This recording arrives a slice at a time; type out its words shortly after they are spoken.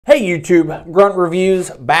Hey YouTube, Grunt Reviews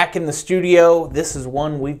back in the studio. This is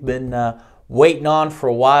one we've been waiting on for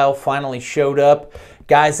a while, finally showed up.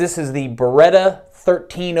 Guys, this is the Beretta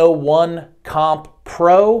 1301 Comp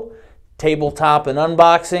Pro tabletop and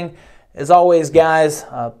unboxing. As always guys,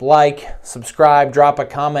 like, subscribe, drop a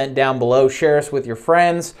comment down below, share us with your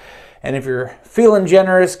friends. And if you're feeling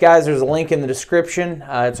generous, guys, there's a link in the description.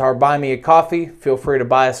 It's our Buy Me a Coffee. Feel free to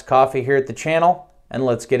buy us a coffee here at the channel, and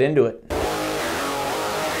let's get into it.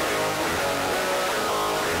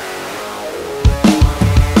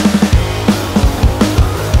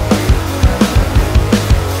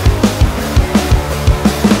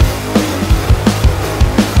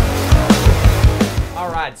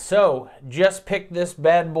 So, just picked this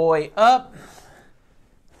bad boy up.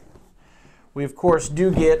 We, of course,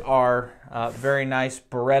 do get our very nice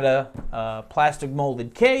Beretta plastic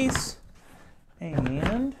molded case.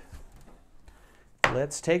 And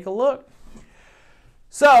let's take a look.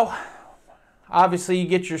 So, obviously, you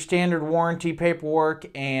get your standard warranty paperwork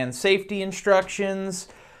and safety instructions.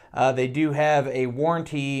 They do have a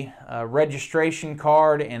warranty registration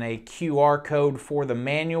card and a QR code for the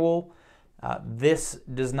manual. This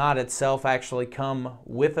does not itself actually come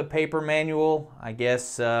with a paper manual. I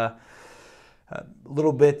guess a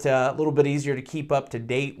little bit easier to keep up to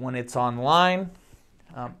date when it's online.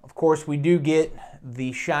 Of course, we do get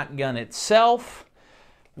the shotgun itself.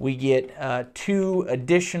 We get 2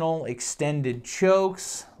 additional extended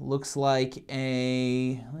chokes. Looks like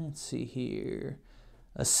a, let's see here,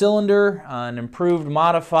 a cylinder, an improved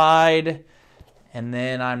modified. And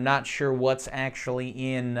then I'm not sure what's actually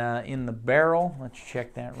in the barrel. Let's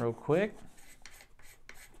check that real quick.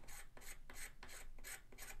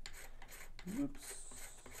 Oops.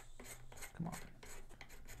 Come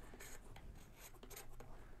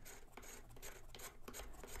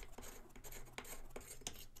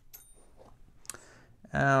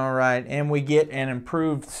on. All right, and we get an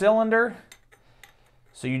improved cylinder.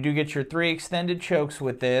 So you do get your 3 extended chokes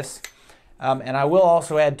with this. And I will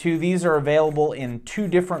also add too, these are available in 2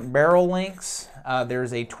 different barrel lengths.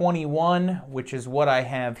 There's a 21, which is what I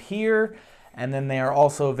have here, and then they are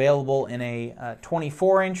also available in a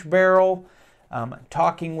 24-inch barrel.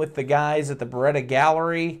 Talking with the guys at the Beretta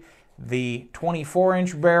Gallery, the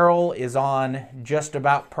 24-inch barrel is on just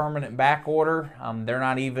about permanent back order. They're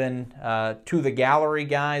not even, to the Gallery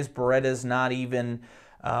guys, Beretta's not even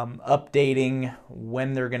updating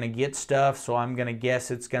when they're going to get stuff, so I'm going to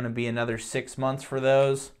guess it's going to be another 6 months for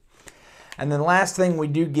those. And then last thing, we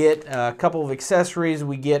do get a couple of accessories.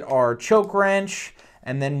 We get our choke wrench,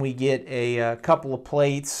 and then we get a couple of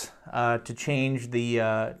plates to change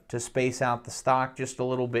the to space out the stock just a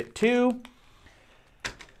little bit too.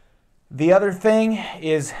 The other thing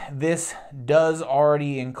is this does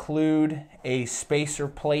already include a spacer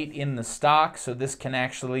plate in the stock, so this can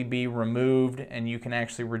actually be removed and you can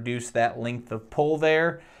actually reduce that length of pull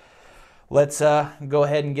there. Let's go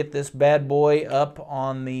ahead and get this bad boy up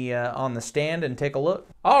on the stand and take a look.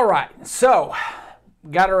 All right, so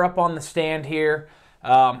got her up on the stand here.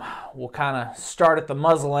 We'll kind of start at the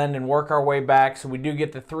muzzle end and work our way back. So we do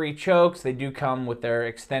get the 3 chokes. They do come with their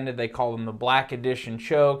extended, they call them the Black Edition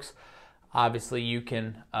chokes. Obviously, you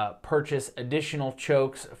can purchase additional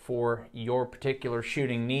chokes for your particular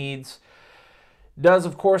shooting needs. Does,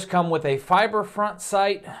 of course, come with a fiber front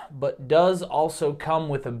sight, but does also come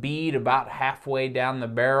with a bead about halfway down the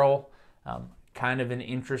barrel. Kind of an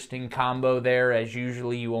interesting combo there, as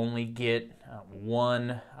usually you only get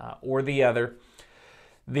one or the other.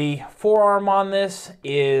 The forearm on this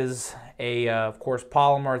is a, of course,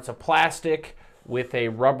 polymer. It's a plastic with a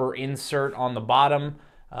rubber insert on the bottom.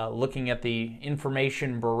 Looking at the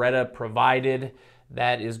information Beretta provided,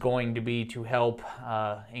 that is going to be to help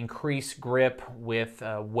increase grip with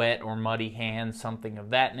wet or muddy hands, something of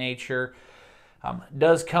that nature.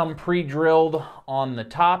 Does come pre-drilled on the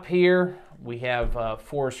top here. We have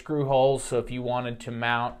 4 screw holes, so if you wanted to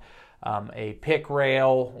mount a pick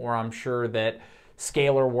rail, or I'm sure that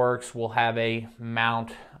Scalar Works will have a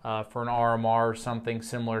mount for an RMR or something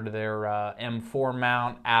similar to their M4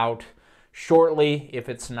 mount out shortly, if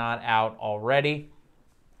it's not out already.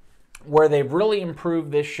 Where they've really improved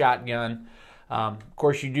this shotgun, of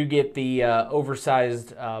course, you do get the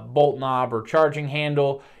oversized bolt knob or charging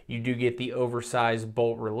handle. You do get the oversized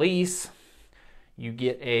bolt release. You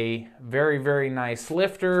get a very, very nice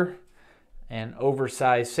lifter, an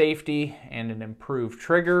oversized safety, and an improved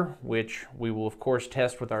trigger, which we will, of course,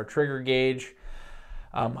 test with our trigger gauge.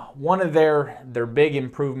 One of their big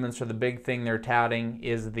improvements, or the big thing they're touting,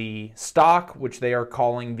 is the stock, which they are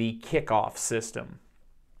calling the kickoff system.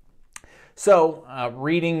 So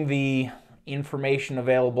reading the information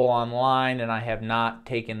available online, and I have not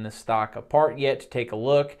taken the stock apart yet to take a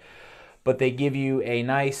look. But they give you a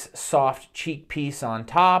nice soft cheek piece on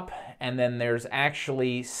top, and then there's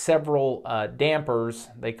actually several dampers.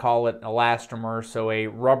 They call it elastomer, so a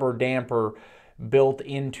rubber damper built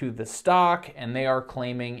into the stock, and they are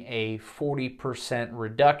claiming a 40%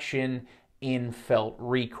 reduction in felt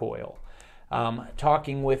recoil.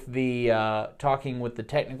 Talking with the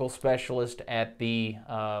technical specialist at the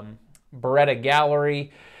Beretta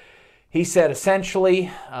gallery, he said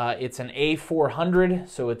essentially it's an A400,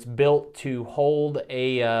 so it's built to hold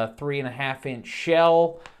a 3.5-inch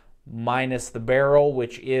shell minus the barrel,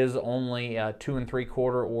 which is only 2 3/4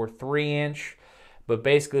 or 3-inch. But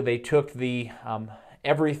basically they took the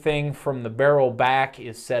everything from the barrel back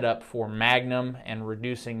is set up for Magnum and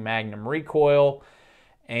reducing Magnum recoil.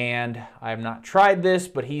 And I have not tried this,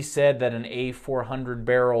 but he said that an A400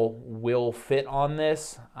 barrel will fit on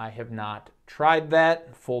this. I have not tried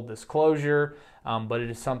that, full disclosure, but it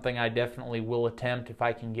is something I definitely will attempt if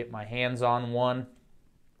I can get my hands on one.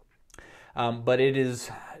 But it is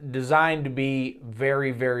designed to be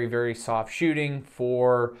very, very, very soft shooting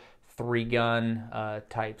for 3-gun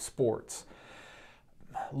type sports.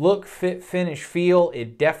 Look, fit, finish, feel,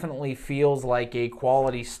 it definitely feels like a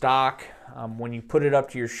quality stock. When you put it up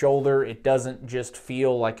to your shoulder, it doesn't just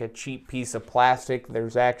feel like a cheap piece of plastic.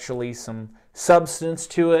 There's actually some substance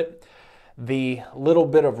to it. The little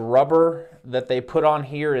bit of rubber that they put on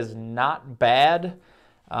here is not bad.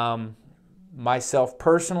 Myself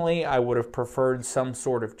personally, I would have preferred some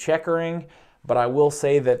sort of checkering, but I will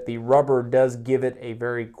say that the rubber does give it a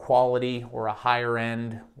very quality or a higher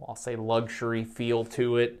end, I'll say luxury feel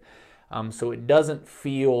to it. So it doesn't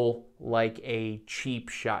feel like a cheap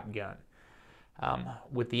shotgun.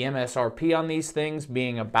 With the MSRP on these things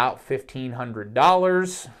being about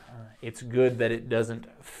 $1,500, it's good that it doesn't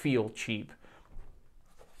feel cheap.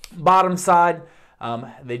 Bottom side,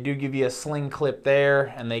 they do give you a sling clip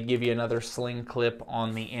there, and they give you another sling clip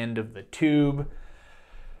on the end of the tube.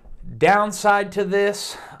 Downside to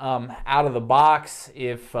this, out of the box,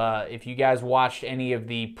 if you guys watched any of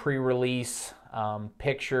the pre-release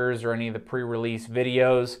pictures or any of the pre-release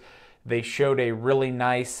videos, they showed a really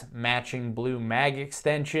nice matching blue mag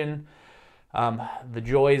extension. The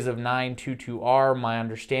joys of 922R, my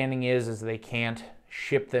understanding is they can't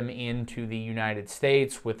ship them into the United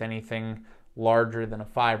States with anything larger than a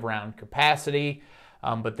 5-round capacity.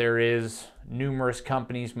 But there is numerous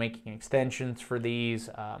companies making extensions for these.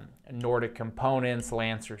 Nordic Components,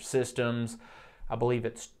 Lancer Systems, I believe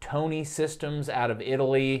it's Tony Systems out of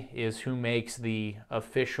Italy is who makes the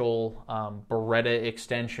official Beretta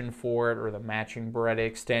extension for it, or the matching Beretta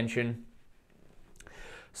extension.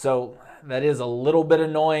 So that is a little bit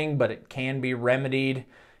annoying, but it can be remedied.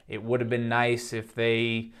 It would have been nice if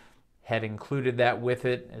they had included that with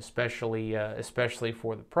it, especially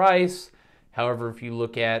for the price. However, if you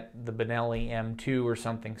look at the Benelli M2 or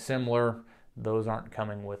something similar, those aren't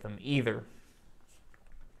coming with them either.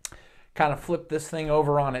 Kind of flip this thing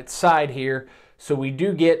over on its side here. So we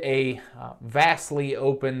do get a vastly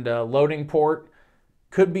opened loading port.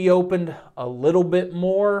 Could be opened a little bit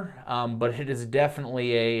more, but it is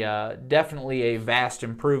definitely a vast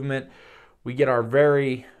improvement. We get our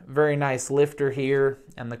very, very nice lifter here,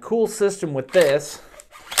 and the cool system with this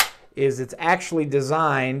is it's actually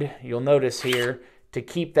designed, you'll notice here, to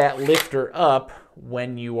keep that lifter up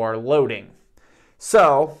when you are loading.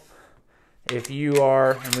 So if you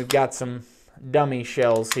are, and we've got some dummy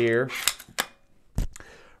shells here,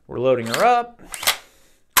 we're loading her up.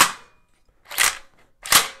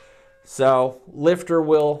 So lifter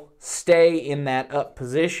will stay in that up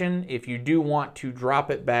position. If you do want to drop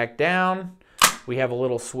it back down, we have a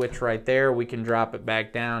little switch right there. We can drop it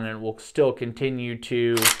back down and it will still continue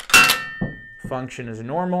to function as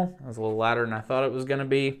normal. It was a little louder than I thought it was going to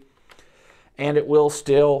be. And it will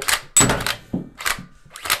still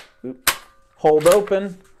hold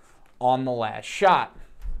open on the last shot.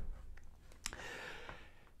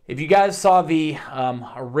 If you guys saw the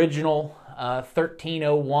original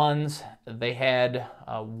 1301s, they had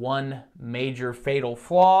one major fatal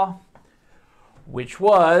flaw, which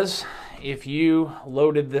was if you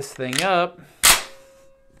loaded this thing up,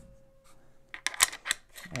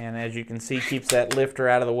 and as you can see, keeps that lifter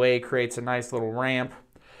out of the way, creates a nice little ramp.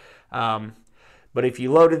 But if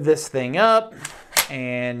you loaded this thing up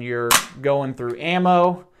and you're going through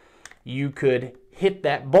ammo, you could hit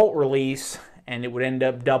that bolt release and it would end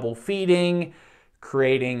up double feeding,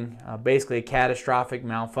 creating basically a catastrophic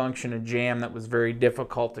malfunction, a jam that was very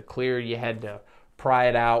difficult to clear. You had to pry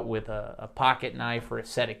it out with a pocket knife or a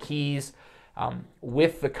set of keys.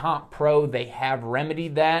 With the Comp Pro, they have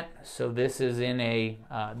remedied that. So this is in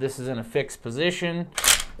a fixed position.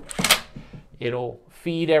 It'll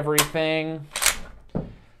feed everything.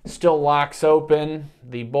 Still locks open.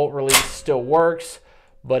 The bolt release still works,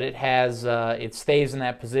 but it stays in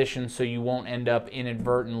that position, so you won't end up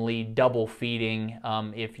inadvertently double feeding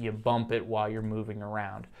if you bump it while you're moving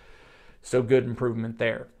around. So good improvement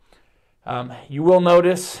there. You will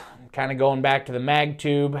notice, kind of going back to the mag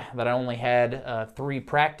tube, that I only had 3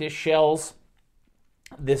 practice shells.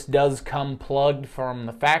 This does come plugged from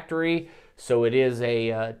the factory, so it is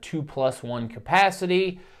a 2+1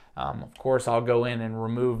 capacity. Of course, I'll go in and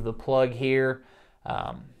remove the plug here,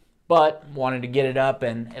 but wanted to get it up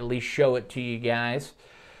and at least show it to you guys.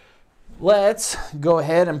 Let's go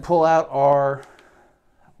ahead and pull out our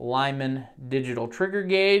Lyman digital trigger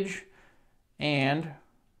gauge, and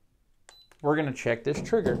we're going to check this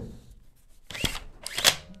trigger.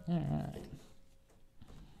 All right.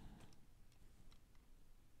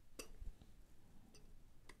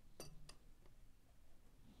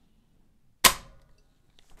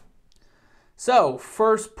 So,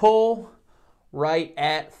 first pull right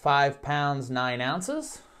at 5 pounds 9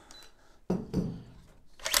 ounces.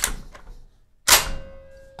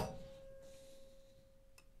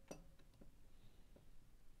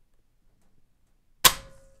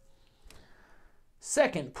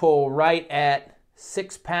 Second pull right at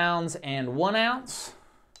 6 pounds and 1 ounce.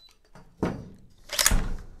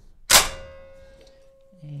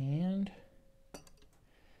 And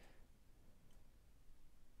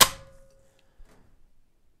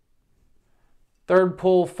third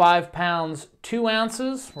pull, 5 pounds 2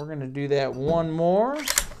 ounces. We're going to do that one more.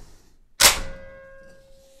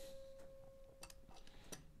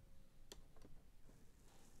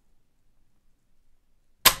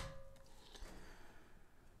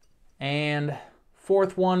 And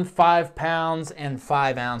fourth one, 5 pounds and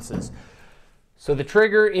 5 ounces. So the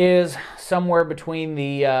trigger is somewhere between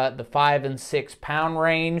the 5 and 6 pound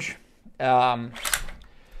range. The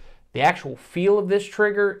actual feel of this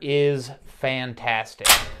trigger is fantastic.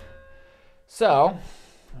 So,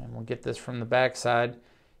 and we'll get this from the back side,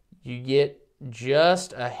 you get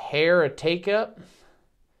just a hair of take up.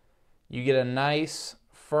 You get a nice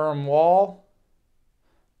firm wall,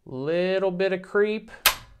 little bit of creep,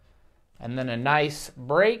 and then a nice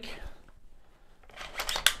break.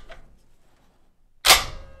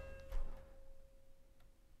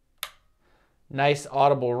 Nice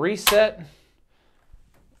audible reset.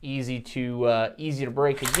 Easy to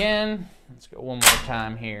break again. Let's go one more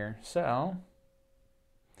time here. So,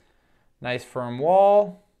 nice firm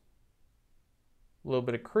wall, a little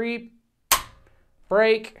bit of creep,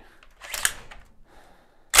 break.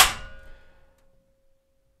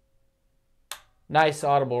 Nice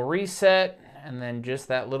audible reset, and then just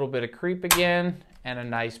that little bit of creep again, and a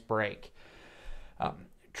nice break.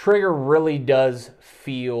 Trigger really does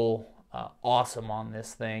feel awesome on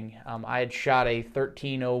this thing. I had shot a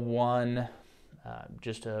 1301,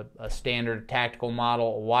 just a standard tactical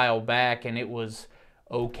model a while back, and it was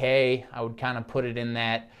okay. I would kind of put it in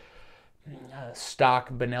that stock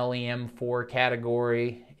Benelli M4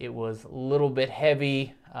 category. It was a little bit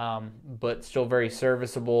heavy, but still very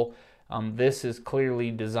serviceable. This is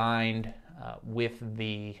clearly designed with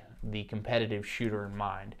the competitive shooter in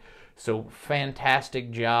mind. So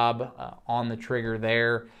fantastic job on the trigger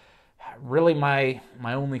there. Really my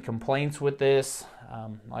only complaints with this,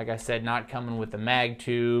 like I said, not coming with the mag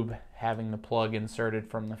tube, having the plug inserted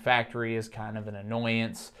from the factory is kind of an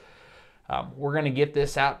annoyance. We're going to get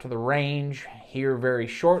this out to the range here very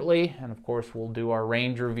shortly, and of course we'll do our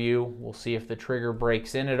range review. We'll see if the trigger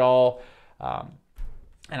breaks in at all.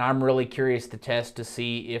 And I'm really curious to test to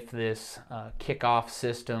see if this kickoff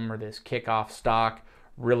system or this kickoff stock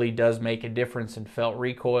really does make a difference in felt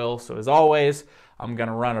recoil. So as always, I'm going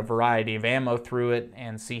to run a variety of ammo through it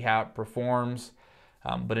and see how it performs.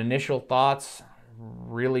 But initial thoughts,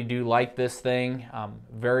 really do like this thing.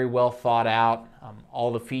 Very well thought out.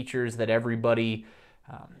 All the features that everybody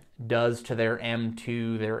does to their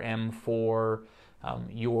M2, their M4,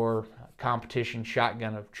 your competition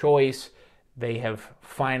shotgun of choice, they have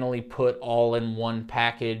finally put all in one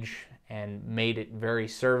package and made it very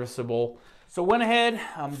serviceable. So went ahead,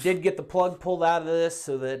 did get the plug pulled out of this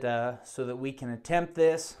so that we can attempt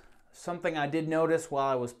this. Something I did notice while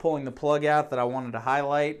I was pulling the plug out that I wanted to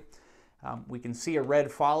highlight. We can see a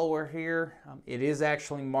red follower here. It is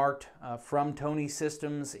actually marked from Tony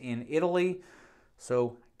Systems in Italy.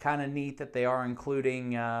 So kind of neat that they are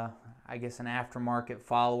including I guess an aftermarket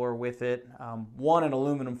follower with it. One, an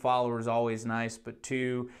aluminum follower is always nice, but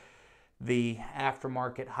two, the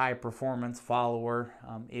aftermarket high performance follower,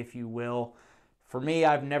 if you will. For me,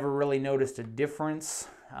 I've never really noticed a difference.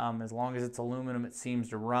 As long as it's aluminum, it seems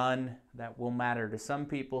to run. That will matter to some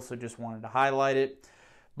people, so just wanted to highlight it.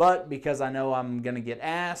 But because I know I'm going to get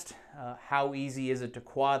asked, how easy is it to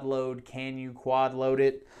quad load? Can you quad load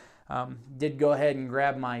it? Did go ahead and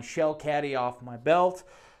grab my shell caddy off my belt.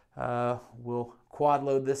 We'll quad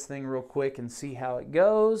load this thing real quick and see how it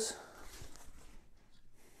goes.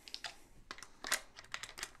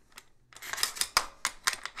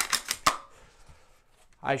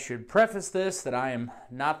 I should preface this that I am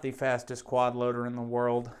not the fastest quad loader in the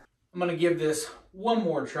world. I'm going to give this one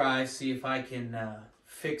more try, see if I can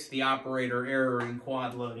fix the operator error in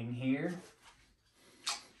quad loading here.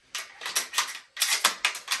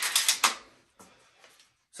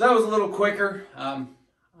 So that was a little quicker. I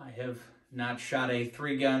have not shot a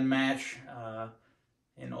 3-gun match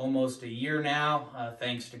in almost a year now,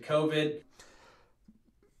 thanks to COVID.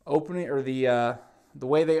 Opening, or the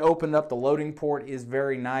way they opened up the loading port is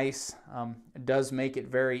very nice. It does make it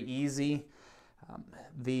very easy.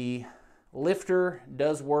 The lifter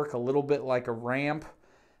does work a little bit like a ramp.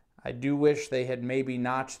 I do wish they had maybe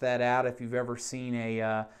notched that out. If you've ever seen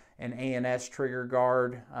an A&S trigger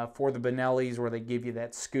guard for the Benellis where they give you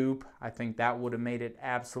that scoop, I think that would have made it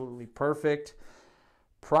absolutely perfect.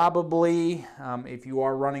 Probably, if you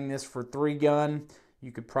are running this for 3-gun,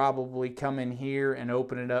 you could probably come in here and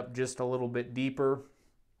open it up just a little bit deeper.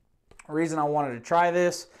 The reason I wanted to try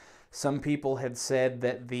this, some people had said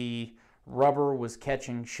that the rubber was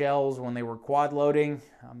catching shells when they were quad loading.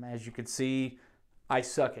 As you can see, I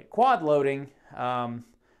suck at quad loading,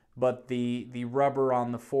 but the rubber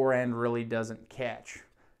on the fore end really doesn't catch.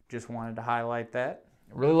 Just wanted to highlight that.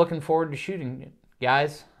 Really looking forward to shooting it.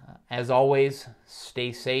 Guys, as always,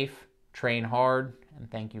 stay safe, train hard, and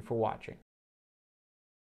thank you for watching.